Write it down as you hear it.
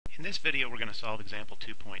In this video we're going to solve example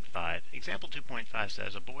 2.5. Example 2.5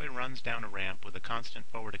 says a boy runs down a ramp with a constant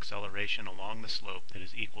forward acceleration along the slope that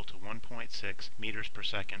is equal to 1.6 meters per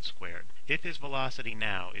second squared. If his velocity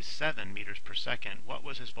now is 7 meters per second, what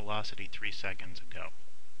was his velocity 3 seconds ago?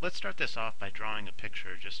 Let's start this off by drawing a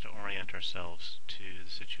picture just to orient ourselves to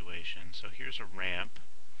the situation. So here's a ramp,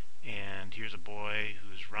 and here's a boy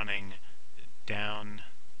who's running down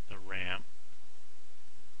the ramp,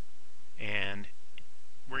 and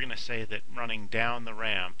we're going to say that running down the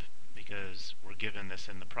ramp, because we're given this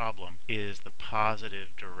in the problem, is the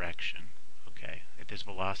positive direction. Okay, if his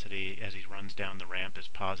velocity as he runs down the ramp is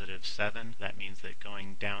positive 7, that means that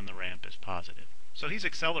going down the ramp is positive. So he's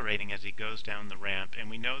accelerating as he goes down the ramp, and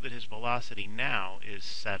we know that his velocity now is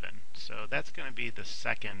 7. So that's going to be the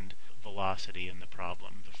second velocity in the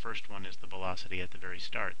problem. The first one is the velocity at the very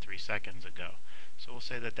start, 3 seconds ago. So we'll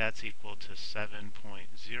say that that's equal to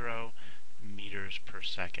 7.0 meters per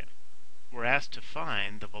second. We're asked to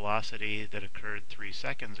find the velocity that occurred 3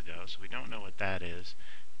 seconds ago, so we don't know what that is,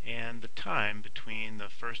 and the time between the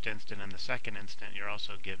first instant and the second instant you're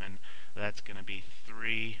also given. That's going to be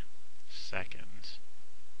 3 seconds.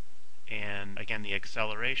 And again, the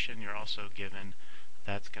acceleration you're also given,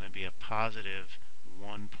 that's going to be a positive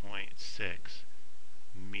 1.6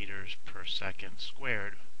 meters per second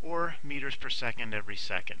squared, or meters per second every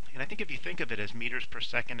second. And I think if you think of it as meters per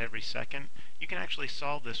second every second, you can actually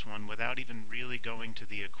solve this one without even really going to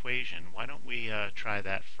the equation. Why don't we try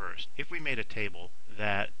that first? If we made a table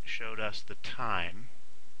that showed us the time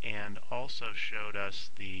and also showed us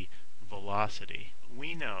the velocity,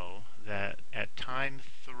 we know that at time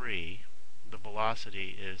 3 the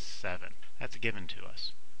velocity is 7. That's given to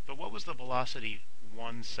us. But what was the velocity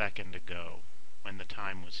 1 second ago when the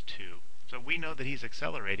time was 2? So we know that he's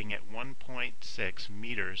accelerating at 1.6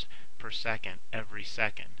 meters per second every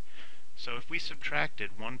second. So if we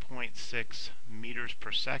subtracted 1.6 meters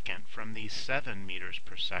per second from these 7 meters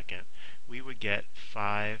per second, we would get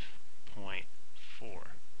 5.4.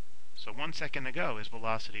 So 1 second ago his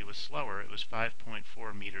velocity was slower. It was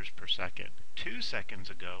 5.4 meters per second. 2 seconds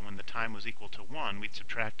ago, when the time was equal to 1, we'd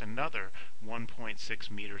subtract another 1.6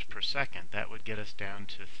 meters per second. That would get us down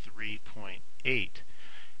to 3.8.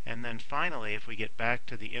 And then finally, if we get back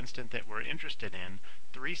to the instant that we're interested in,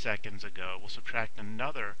 3 seconds ago, we'll subtract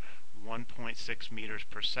another 1.6 meters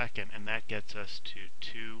per second, and that gets us to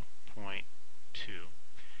 2.2.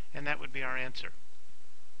 And that would be our answer.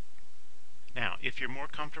 Now, if you're more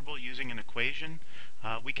comfortable using an equation,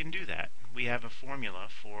 we can do that. We have a formula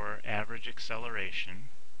for average acceleration,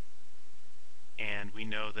 and we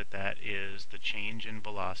know that that is the change in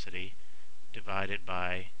velocity divided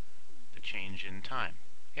by the change in time.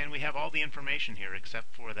 And we have all the information here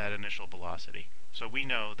except for that initial velocity. So we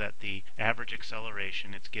know that the average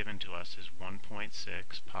acceleration it's given to us is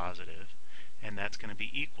 1.6 positive, and that's going to be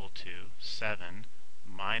equal to 7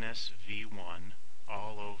 minus v1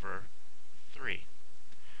 all over 3.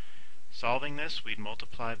 Solving this, we'd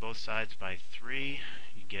multiply both sides by 3.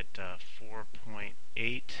 You get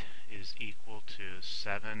 4.8 is equal to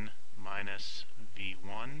 7 minus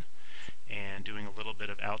v1. And doing a little bit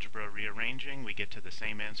of algebra rearranging, we get to the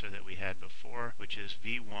same answer that we had before, which is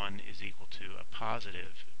v1 is equal to a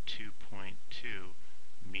positive 2.2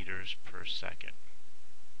 meters per second.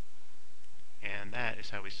 And that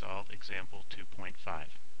is how we solve example 2.5.